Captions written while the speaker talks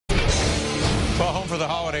for the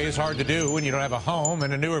holidays, hard to do when you don't have a home,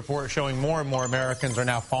 and a new report showing more and more Americans are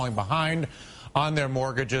now falling behind on their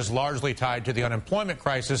mortgages, largely tied to the unemployment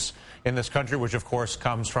crisis in this country, which of course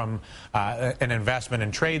comes from an investment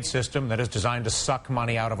and trade system that is designed to suck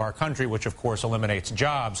money out of our country, which of course eliminates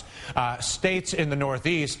jobs. States in the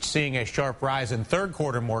Northeast seeing a sharp rise in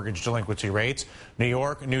third-quarter mortgage delinquency rates. New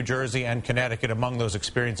York, New Jersey, and Connecticut among those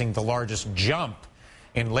experiencing the largest jump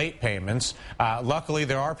in late payments. Luckily,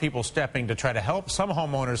 there are people stepping to try to help some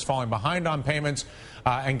homeowners falling behind on payments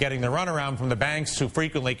and getting the runaround from the banks, who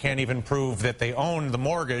frequently can't even prove that they own the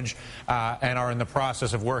mortgage, and are in the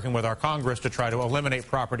process of working with our Congress to try to eliminate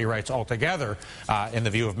property rights altogether, in the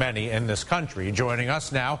view of many in this country. Joining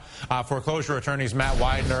us now, foreclosure attorneys Matt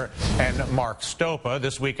Widener and Mark Stopa.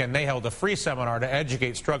 This weekend, they held a free seminar to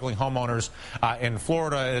educate struggling homeowners in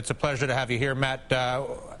Florida. It's a pleasure to have you here, Matt.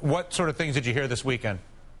 What sort of things did you hear this weekend?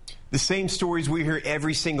 The same stories we hear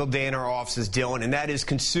every single day in our offices, Dylan, and that is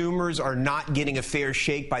consumers are not getting a fair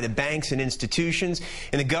shake by the banks and institutions,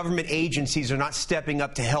 and the government agencies are not stepping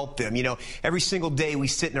up to help them. You know, every single day we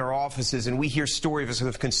sit in our offices and we hear stories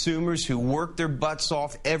of consumers who work their butts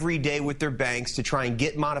off every day with their banks to try and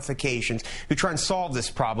get modifications, who try and solve this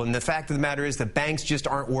problem. And the fact of the matter is the banks just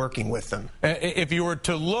aren't working with them. If you were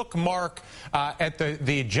to look, Mark, at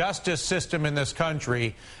the justice system in this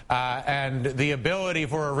country and the ability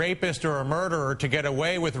for a rapist or a murderer to get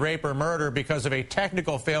away with rape or murder because of a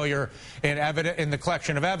technical failure in the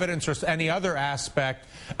collection of evidence or any other aspect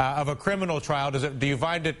of a criminal trial, do you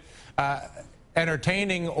find it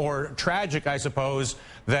entertaining or tragic, I suppose,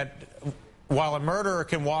 that while a murderer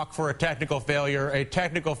can walk for a technical failure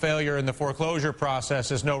in the foreclosure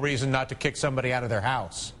process is no reason not to kick somebody out of their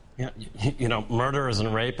house? You know, murderers and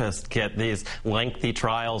rapists get these lengthy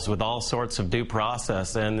trials with all sorts of due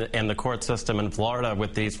process, and the court system in Florida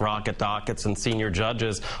with these rocket dockets and senior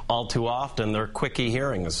judges, all too often they're quickie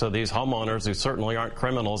hearings. So these homeowners, who certainly aren't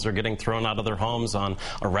criminals, are getting thrown out of their homes on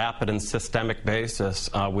a rapid and systemic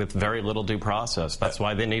basis with very little due process. That's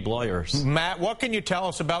why they need lawyers. Matt, what can you tell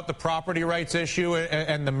us about the property rights issue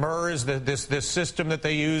and the MERS, this system that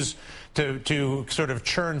they use to sort of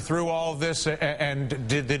churn through all of this, and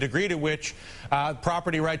the degree to which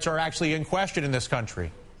property rights are actually in question in this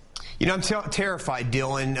country? You know, I'm terrified,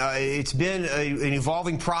 Dylan. It's been an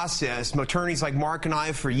evolving process. Attorneys like Mark and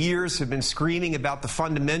I for years have been screaming about the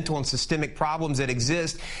fundamental and systemic problems that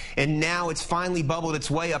exist, and now it's finally bubbled its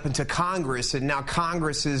way up into Congress, and now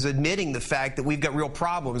Congress is admitting the fact that we've got real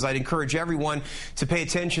problems. I'd encourage everyone to pay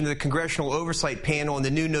attention to the Congressional Oversight Panel and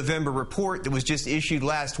the new November report that was just issued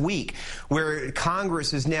last week, where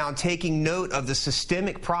Congress is now taking note of the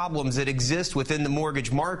systemic problems that exist within the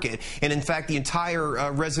mortgage market, and in fact the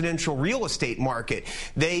entire residential real estate market.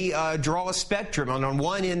 They draw a spectrum, and on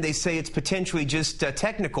one end they say it's potentially just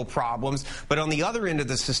technical problems, but on the other end of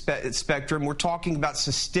the spectrum we're talking about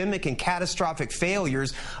systemic and catastrophic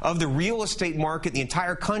failures of the real estate market, the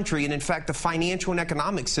entire country, and in fact the financial and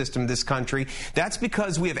economic system of this country. That's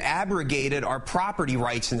because we have abrogated our property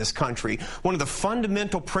rights in this country. One of the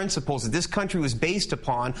fundamental principles that this country was based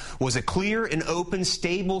upon was a clear and open,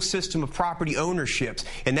 stable system of property ownerships,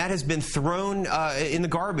 and that has been thrown in the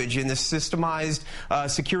garbage in this systemized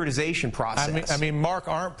securitization process. I mean, Mark,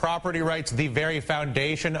 aren't property rights the very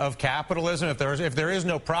foundation of capitalism? If there is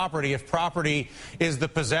no property, if property is the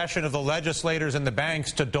possession of the legislators and the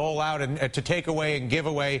banks to dole out and to take away and give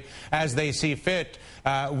away as they see fit,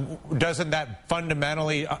 doesn't that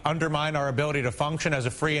fundamentally undermine our ability to function as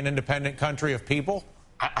a free and independent country of people?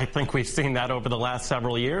 I think we've seen that over the last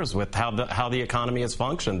several years with how the economy has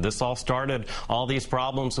functioned. This all started, all these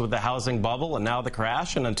problems with the housing bubble and now the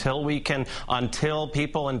crash. And until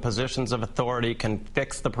people in positions of authority can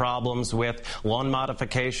fix the problems with loan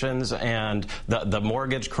modifications and the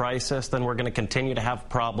mortgage crisis, then we're going to continue to have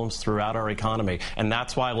problems throughout our economy. And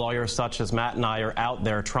that's why lawyers such as Matt and I are out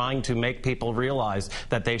there trying to make people realize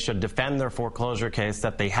that they should defend their foreclosure case,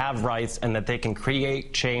 that they have rights, and that they can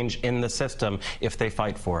create change in the system if they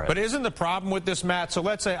fight for it. But isn't the problem with this, Matt? So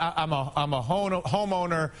let's say I'm a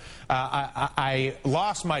homeowner. I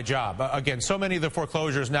lost my job. Again, so many of the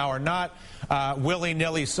foreclosures now are not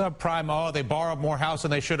willy-nilly subprime. Oh, they borrowed more house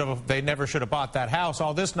than they should have. They never should have bought that house.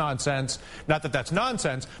 All this nonsense. Not that that's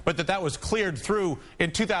nonsense, but that was cleared through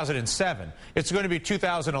in 2007. It's going to be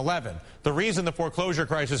 2011. The reason the foreclosure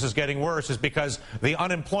crisis is getting worse is because the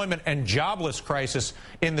unemployment and jobless crisis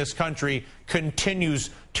in this country continues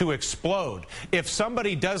to explode. If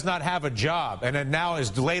somebody does not have a job and now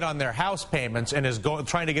is late on their house payments and is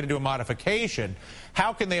trying to get into a modification,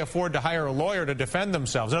 how can they afford to hire a lawyer to defend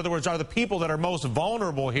themselves? In other words, are the people that are most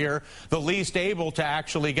vulnerable here the least able to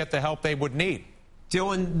actually get the help they would need?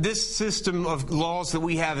 Dylan, this system of laws that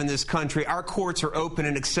we have in this country, our courts are open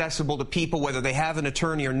and accessible to people whether they have an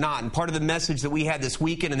attorney or not. And part of the message that we had this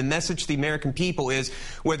weekend and the message to the American people is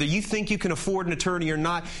whether you think you can afford an attorney or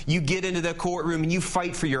not, you get into that courtroom and you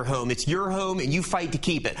fight for your home. It's your home and you fight to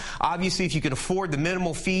keep it. Obviously, if you can afford the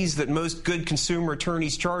minimal fees that most good consumer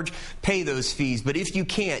attorneys charge, pay those fees. But if you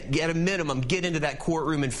can't, at a minimum, get into that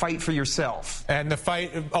courtroom and fight for yourself. And the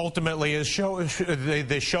fight ultimately is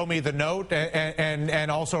they show me the note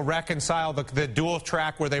and also reconcile the dual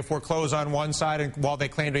track where they foreclose on one side and while they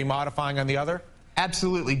claim to be modifying on the other?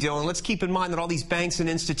 Absolutely, Dylan. Let's keep in mind that all these banks and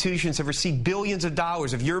institutions have received billions of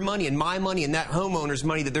dollars of your money and my money and that homeowner's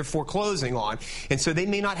money that they're foreclosing on. And so they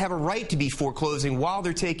may not have a right to be foreclosing while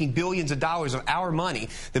they're taking billions of dollars of our money.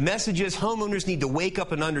 The message is homeowners need to wake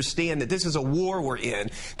up and understand that this is a war we're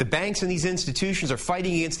in. The banks and these institutions are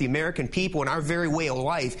fighting against the American people and our very way of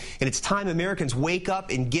life. And it's time Americans wake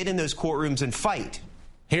up and get in those courtrooms and fight.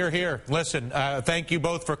 Hear, hear. Listen, thank you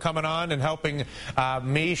both for coming on and helping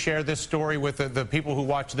me share this story with the people who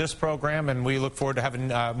watch this program, and we look forward to having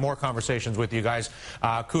more conversations with you guys.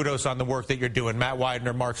 Kudos on the work that you're doing. Matt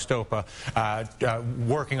Widener, Mark Stopa,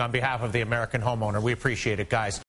 working on behalf of the American homeowner. We appreciate it, guys.